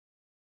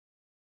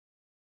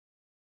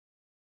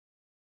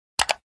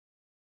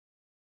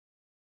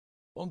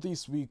On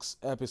this week's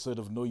episode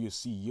of Know Your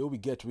CEO, we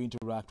get to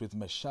interact with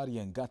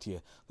Macharia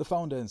Ngatia, the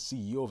founder and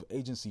CEO of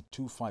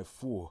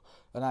Agency254,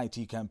 an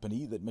IT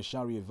company that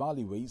Macharia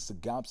evaluates the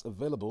gaps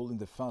available in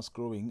the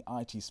fast-growing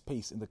IT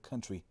space in the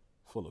country.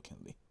 Follow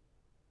Kenley.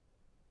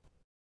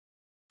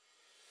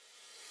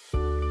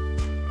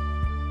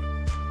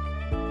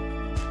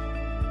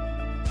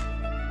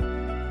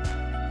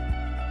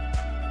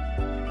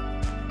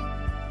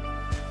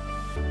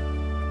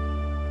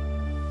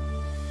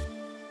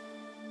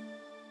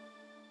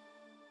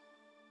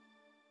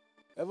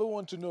 Ever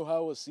want to know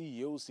how a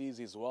CEO sees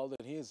his world?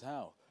 And here's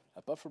how.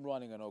 Apart from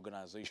running an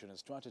organization and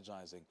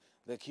strategizing,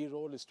 the key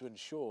role is to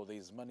ensure there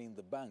is money in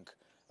the bank.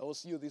 Our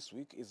CEO this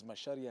week is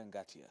Macharia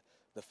Ngatia,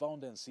 the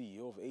founder and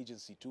CEO of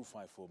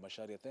Agency254.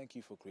 Macharia, thank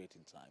you for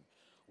creating time.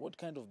 What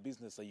kind of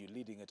business are you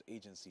leading at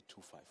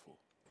Agency254?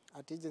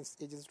 At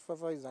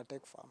Agency254 is a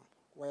tech firm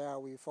where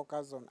we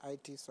focus on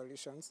IT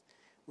solutions.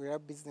 We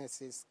help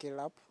businesses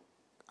scale up,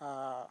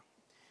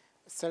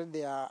 sell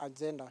their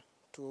agenda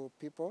to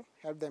people,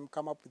 help them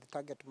come up with the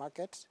target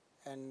market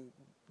and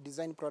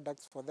design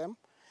products for them.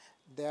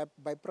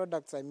 By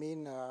products, I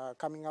mean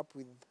coming up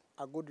with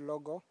a good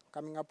logo,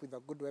 coming up with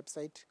a good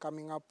website,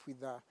 coming up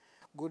with a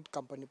good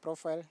company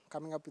profile,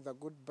 coming up with a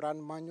good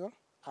brand manual,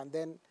 and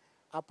then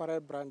apparel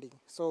branding.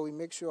 So we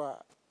make sure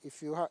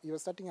if you're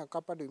starting a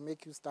company, we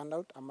make you stand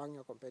out among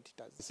your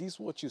competitors. Is this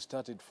what you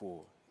started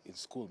for in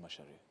school,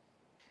 Macharia?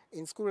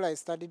 In school, I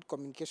studied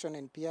communication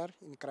and PR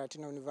in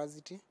Karatina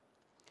University.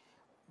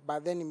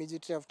 But then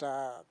immediately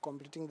after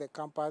completing the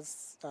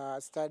campus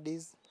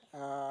studies,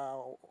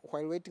 while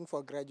waiting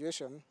for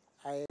graduation,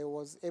 I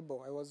was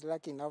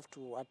lucky enough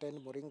to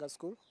attend Moringa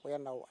School, where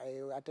now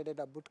I attended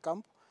a boot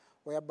camp,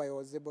 whereby I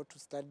was able to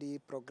study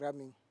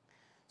programming.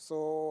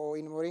 So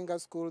in Moringa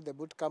School, the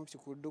boot camp, you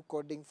could do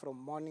coding from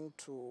morning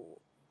to,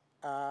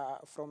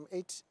 from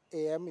 8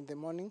 a.m. in the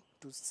morning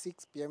to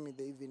 6 p.m. in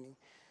the evening.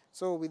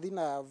 So within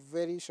a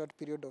very short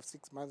period of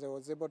 6 months, I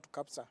was able to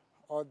capture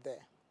all the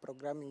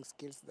programming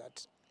skills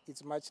that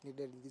it's much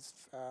needed in this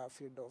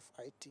field of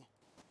IT.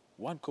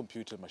 One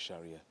computer,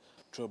 Macharia,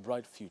 to a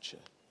bright future.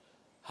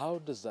 How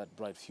does that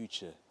bright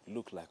future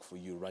look like for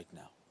you right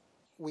now?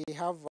 We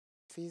have a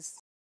team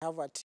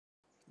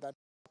that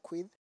we work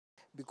with,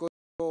 because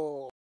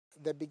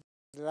the big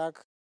luck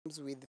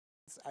comes with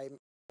I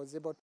was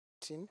able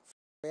to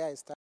where I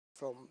started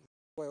from,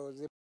 where I was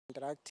able to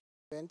interact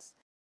with events.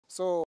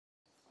 So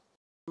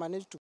I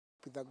managed to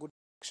with a good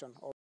action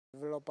of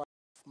developer,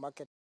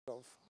 market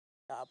of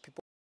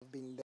people who have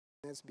been in the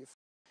business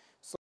before.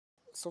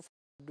 So far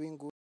doing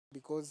good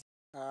because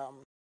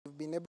we've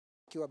been able to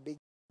secure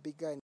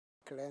bigger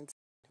clients.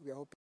 We are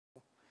hoping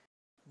to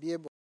be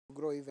able to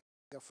grow even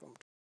bigger from.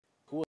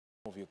 Who are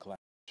some of your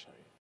clients,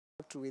 Macharia? I've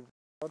worked with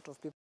a lot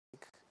of people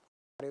like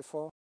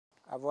Carrefour.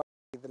 I've worked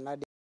with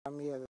Nadia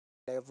family.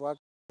 I've worked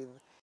with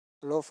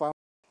law firm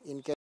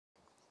in Kenya,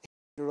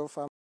 law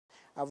firm.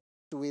 I've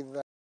worked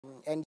with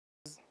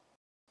NGOs,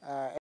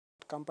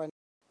 company,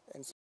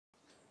 and so.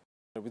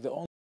 With the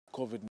onset of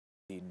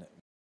COVID-19,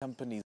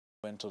 companies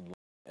went online,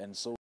 and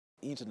so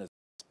internet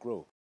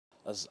grow.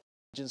 As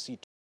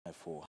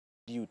Agency254, how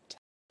do you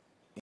tap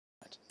into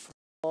that?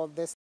 For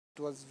this,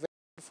 it was very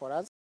good for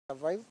us to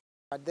survive.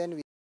 But then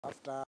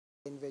after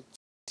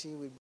investing,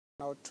 we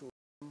now to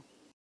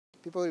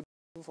people will be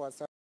looking for a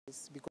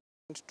service because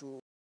they want to go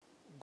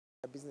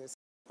their business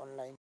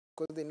online,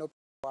 because they know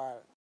people are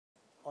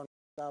on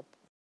WhatsApp,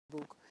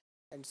 book,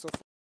 and so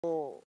forth.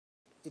 So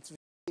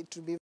it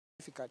will be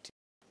difficult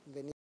in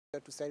the need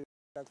to sell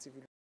products if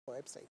you look for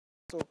a website.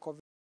 So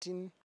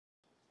COVID-19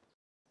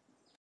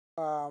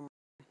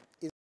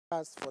 is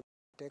fast for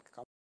tech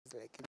companies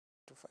like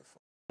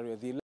Agency254.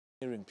 The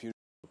electioneering period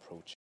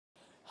approach.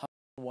 How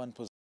can one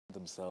position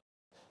themselves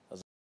as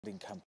a leading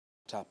company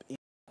to tap into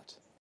that?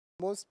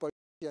 Most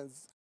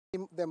politicians,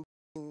 them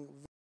being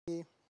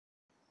very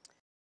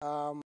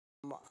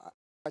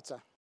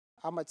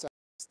amateur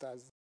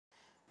stars.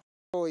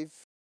 So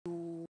if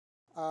you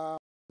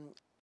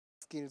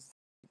skills,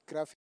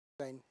 graphic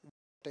design,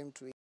 time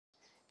to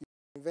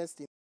invest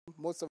in.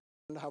 Most of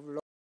them don't have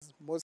logos.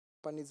 Most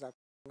companies are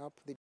coming up,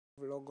 they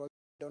don't have logos,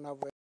 they don't have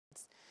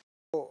websites.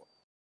 So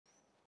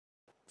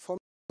for me,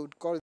 I would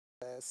call it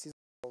a season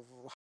of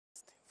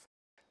harvest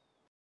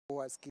who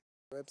has skills,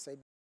 website,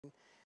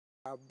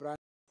 brand,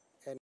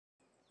 and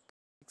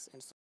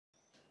so.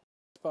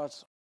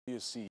 Part you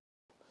see,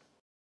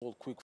 all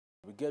quick.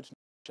 We get to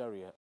know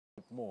Macharia a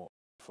bit more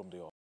from the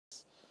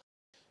office.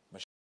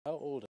 Macharia, how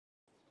old are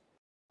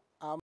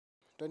you? I'm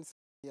 27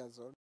 years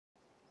old.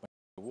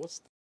 What's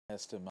the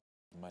highest amount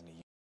of money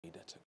you made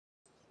at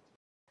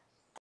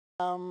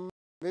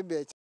Maybe I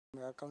checked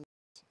my account.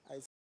 I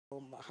saw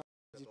how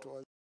much it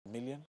was.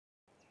 million?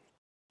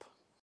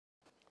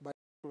 But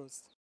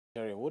close.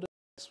 Macharia, what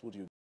advice would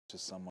you give to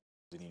someone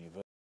in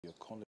university or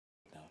college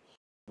now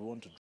who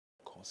want to do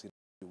a course in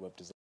web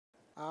design?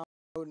 I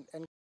would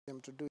encourage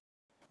them to do it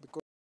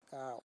because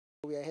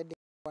we are heading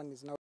one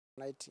is now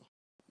on IT.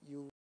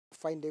 You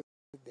find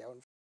everything there on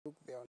Facebook,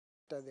 there on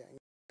Twitter, there on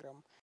Instagram.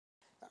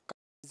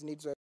 Companies need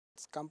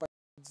websites, companies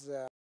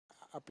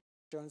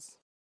applications,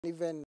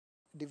 even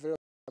develop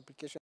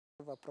applications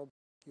have a problem.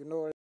 You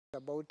know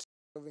about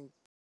solving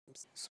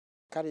problems. So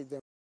encourage them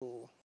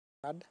to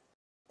add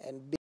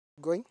and be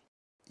going.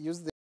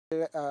 Use the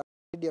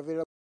already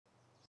available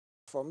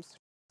forms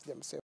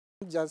themselves.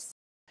 Just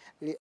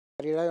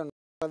rely on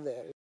what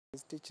the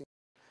is teaching.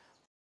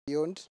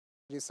 Beyond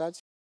research,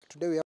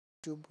 today we have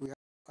YouTube, we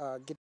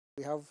have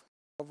we have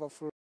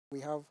Overflow, we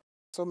have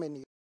so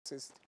many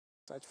sources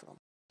to search from.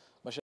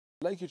 Masha,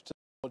 I'd like you to tell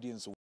the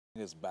audience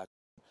watching us back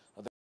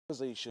the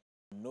conversation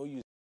No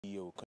You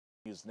CEO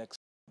continues next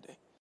Monday.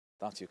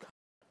 That's your comment.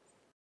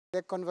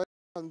 The conversation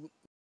on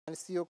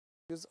CEO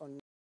continues on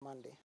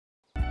Monday.